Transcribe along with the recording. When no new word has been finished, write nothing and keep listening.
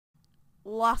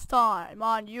Last time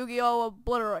on Yu-Gi-Oh!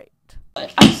 Obliterate. I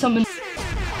summoned.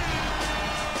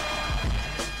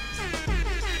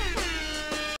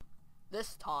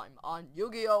 This time on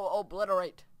Yu-Gi-Oh!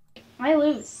 Obliterate. I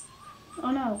lose.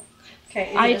 Oh no.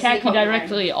 Okay. I attack you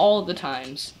directly all the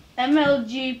times.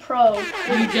 MLG Pro.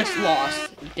 You just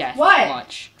lost. Death What?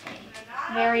 much.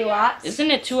 Very lots. Isn't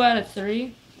it 2 out of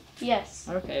 3? Yes.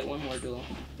 Okay, one more duel.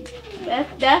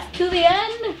 Death to the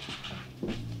end.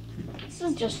 This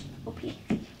is just OP.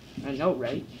 I know,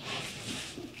 right?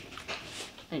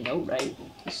 I know, right?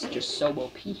 This is just so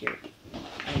OP here.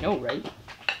 I know, right?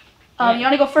 You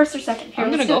want to go first or second? Here, I'm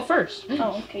gonna go first.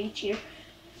 Oh, okay, you cheater.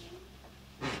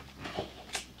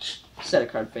 Set a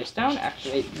card face down.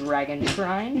 Activate Dragon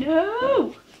Shrine.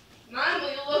 No. Mom,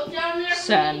 will you look down there?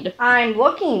 Send I'm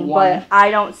looking, one but I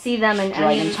don't see them in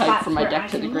Dragon any type spots from my where deck I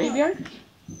to the can graveyard.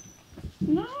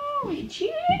 No, you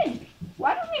cheated.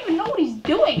 Well, I don't even know what he's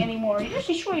doing anymore. He just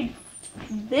destroyed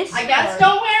this I guess card.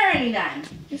 don't wear any then.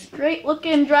 This great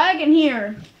looking dragon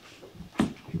here.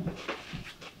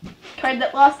 Card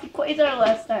that lost the Quasar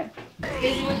last time.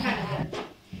 Izzie was kind of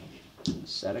good.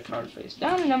 Set a card face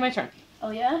down, and then my turn.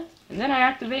 Oh yeah? And then I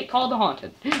activate Call the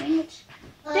Haunted. Dang it.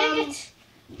 Dang it.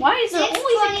 Why is there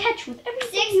always a catch with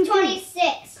everything you do?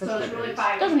 626. So it's really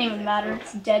 5. Doesn't even matter.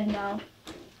 It's dead now.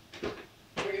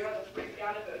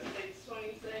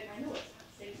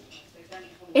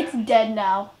 It's dead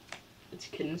now. It's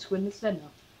Kitten Squid instead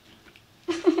now.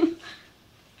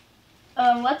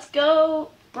 Let's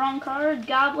go. Wrong card.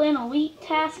 Goblin Elite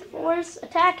Task Force.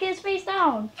 Attack his face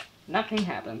down. Nothing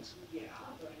happens.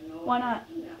 Why not?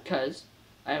 Because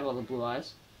I have all the blue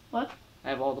eyes. What? I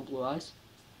have all the blue eyes.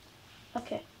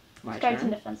 Okay. My This card's in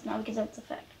turn. defense now because of its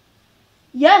effect.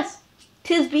 Yes!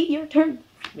 Tisby, your turn.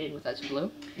 Made with ice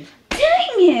blue. Dang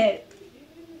it!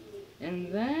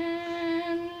 And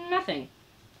then nothing.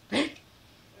 Well,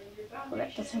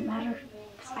 that doesn't matter.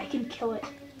 Because I can kill it.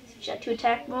 Switch to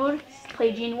attack mode.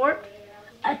 Play Gene Warp.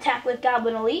 Attack with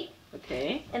Goblin Elite.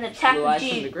 Okay. And then attack Blue with eyes from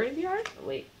the Gene. graveyard?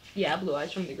 Wait. Yeah, blue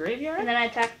eyes from the graveyard. And then I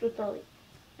attacked with Elite.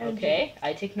 And Okay,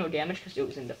 I take no damage because it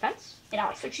was in defense. Gene. And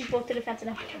I'll switch these both to defense and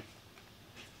after turn.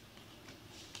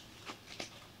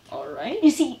 Alright.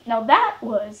 You see, now that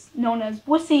was known as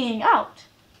wussying out.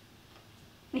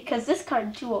 Because this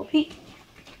card is too OP.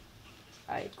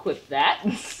 I equip that.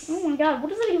 Oh my god, what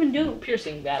does it even do?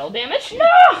 Piercing battle damage.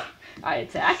 No! I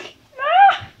attack.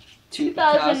 No!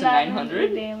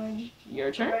 2,900. damage.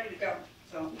 Your turn. Ready to go.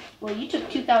 So. Well, you took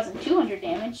 2,200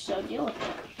 damage, so deal with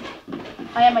it.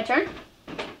 I have my turn.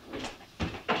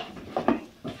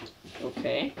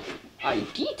 Okay. I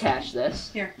detach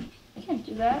this. Here. I can't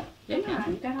do that. Yeah, you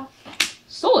can. Get off.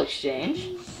 Soul exchange.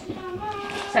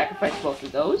 Sacrifice both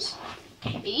of those.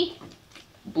 Okay.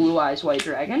 Blue eyes white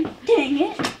dragon. Dang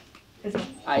it.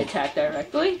 I attack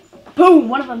directly. Boom!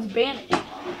 One of them's banished.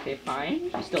 Okay, fine.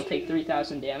 You still take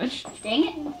 3,000 damage. Dang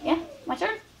it. Yeah, my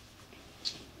turn.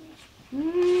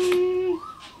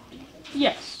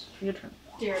 Yes, your turn.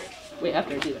 Derek. Wait,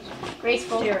 after I do this.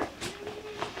 Graceful. Derek.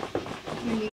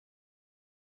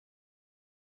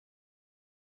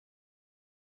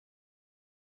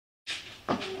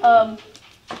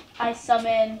 I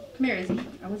summon Come here, Izzie.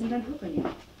 I wasn't done helping you.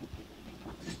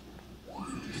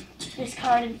 this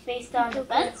card in face down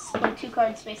defense. Put 2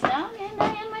 cards face down, and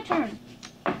I end my turn.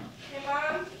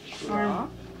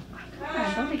 Arm. Come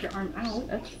on, don't take your arm out.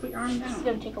 Just put your arm This is down.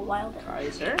 gonna take a while to.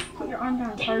 Kaiser. Put your arm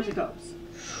down as far as it goes.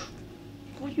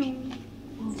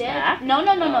 Dead?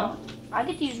 No. I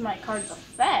get to use my card's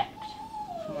effect.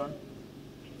 Come on.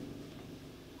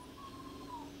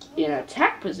 In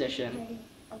attack position.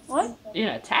 What? In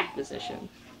attack position.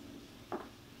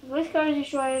 This card is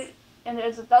destroyed, and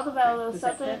there's a delta battle that's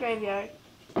set to the graveyard.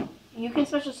 You can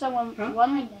special summon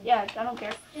one. Yeah, I don't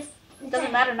care. It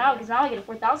doesn't matter now because now I get a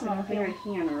 4,000 on the Nothing I field.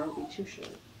 can or it'll be too short.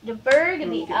 The Berg,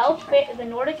 It'll the get elf, too tight. the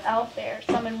Nordic elf bear.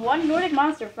 Summon 1 Nordic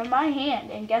monster from my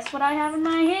hand, and guess what I have in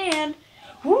my hand?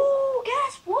 Woo!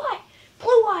 Guess what?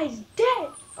 Blue Eyes dead.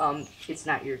 It's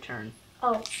not your turn.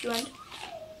 Oh, you end.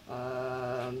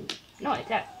 No, I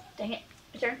attack. Dang it.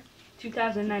 Your turn.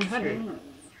 2,900.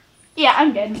 Yeah,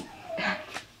 I'm dead.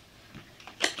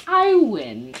 I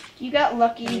win. You got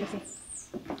lucky.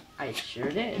 I sure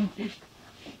did.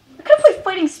 I could play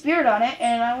Fighting Spirit on it,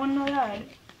 and I wouldn't have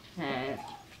died.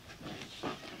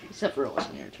 Except for it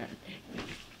wasn't your turn.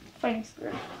 Fighting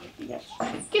Spirit. Yes.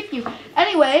 Skip you.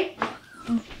 Anyway,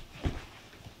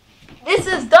 this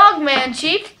is Dogman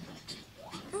Chief.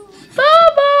 Bye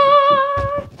bye.